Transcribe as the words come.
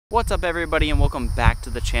What's up everybody and welcome back to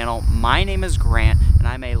the channel. My name is Grant and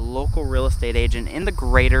I'm a local real estate agent in the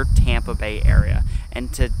greater Tampa Bay area.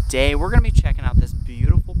 And today we're going to be checking out this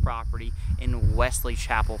beautiful property in Wesley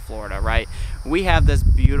Chapel, Florida, right? We have this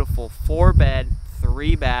beautiful 4-bed,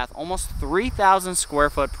 3-bath, almost 3,000 square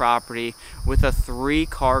foot property with a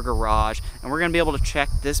 3-car garage, and we're gonna be able to check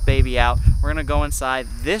this baby out. We're gonna go inside.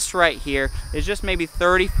 This right here is just maybe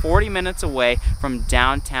 30-40 minutes away from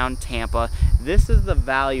downtown Tampa. This is the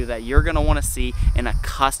value that you're gonna want to see in a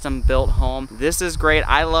custom built home. This is great.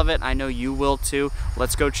 I love it. I know you will too.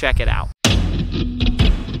 Let's go check it out.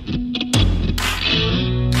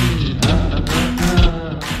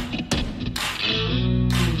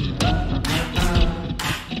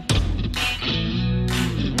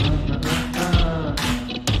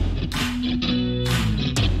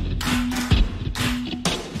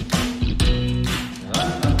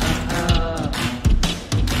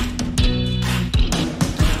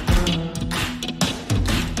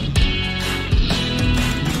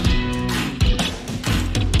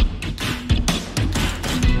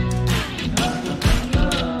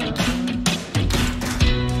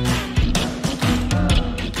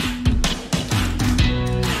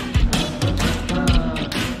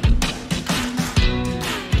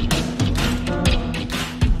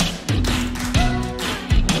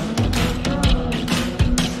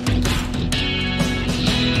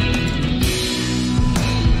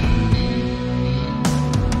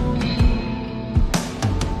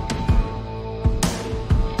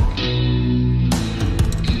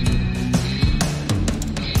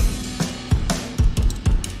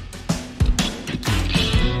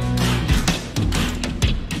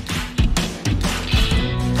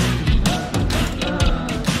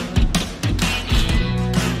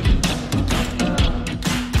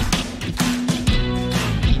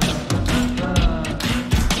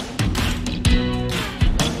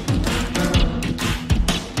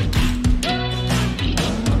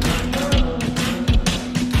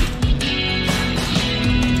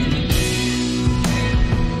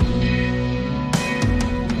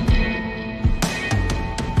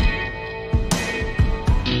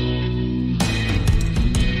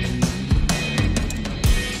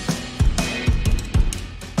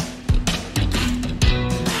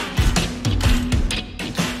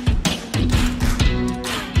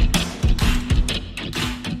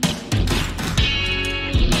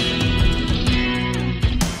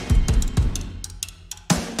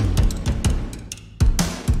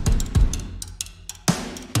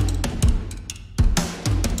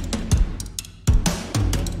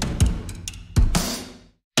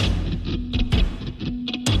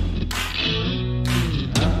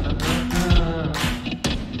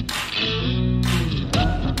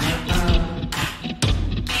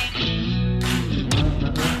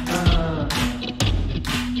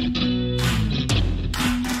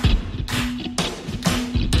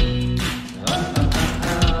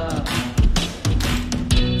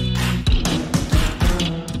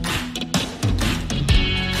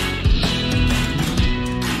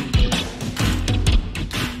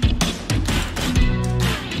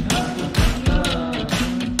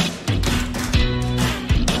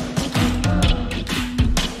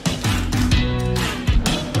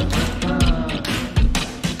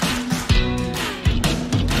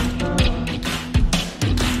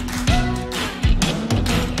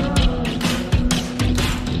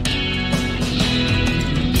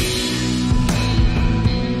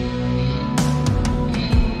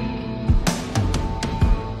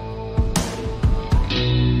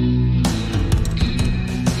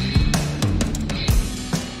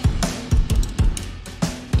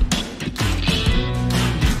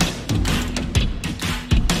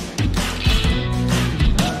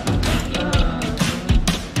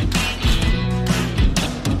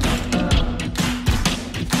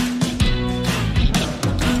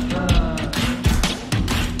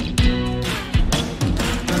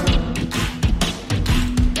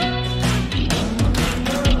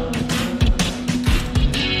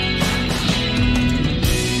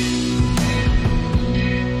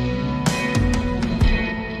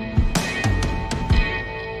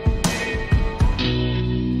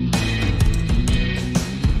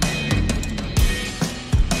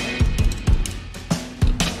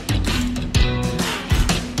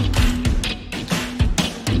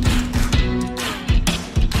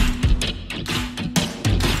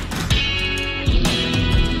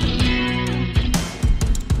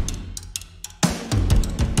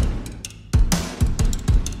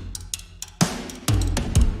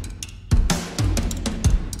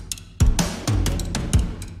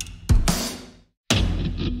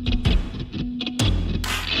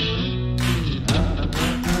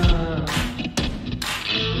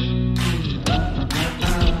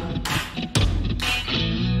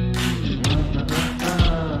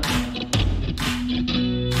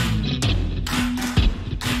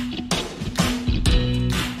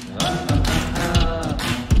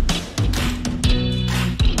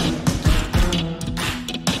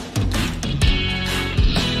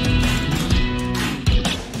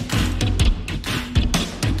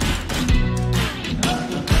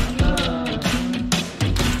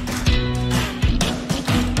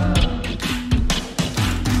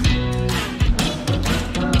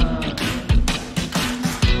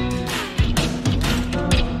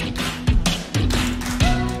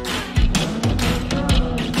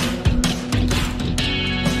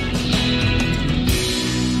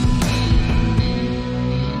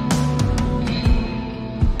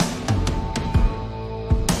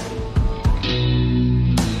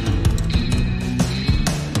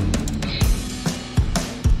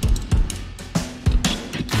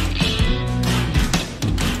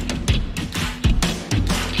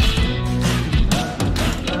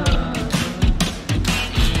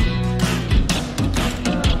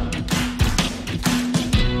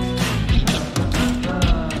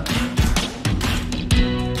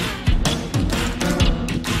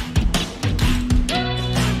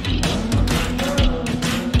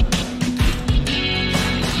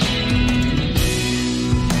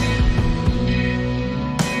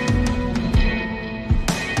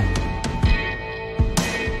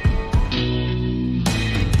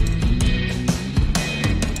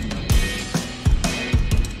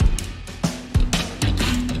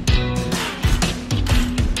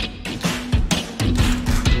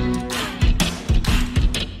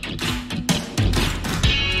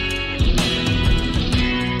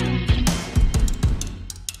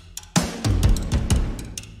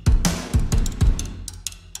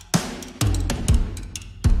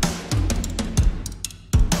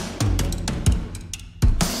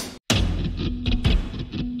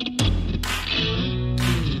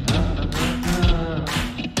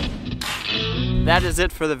 that is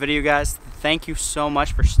it for the video, guys. Thank you so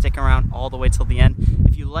much for sticking around all the way till the end.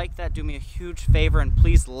 If you like that, do me a huge favor and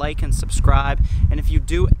please like and subscribe. And if you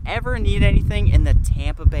do ever need anything in the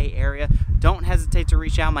Tampa Bay area, don't hesitate to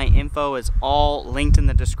reach out. My info is all linked in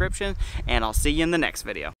the description, and I'll see you in the next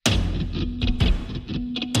video.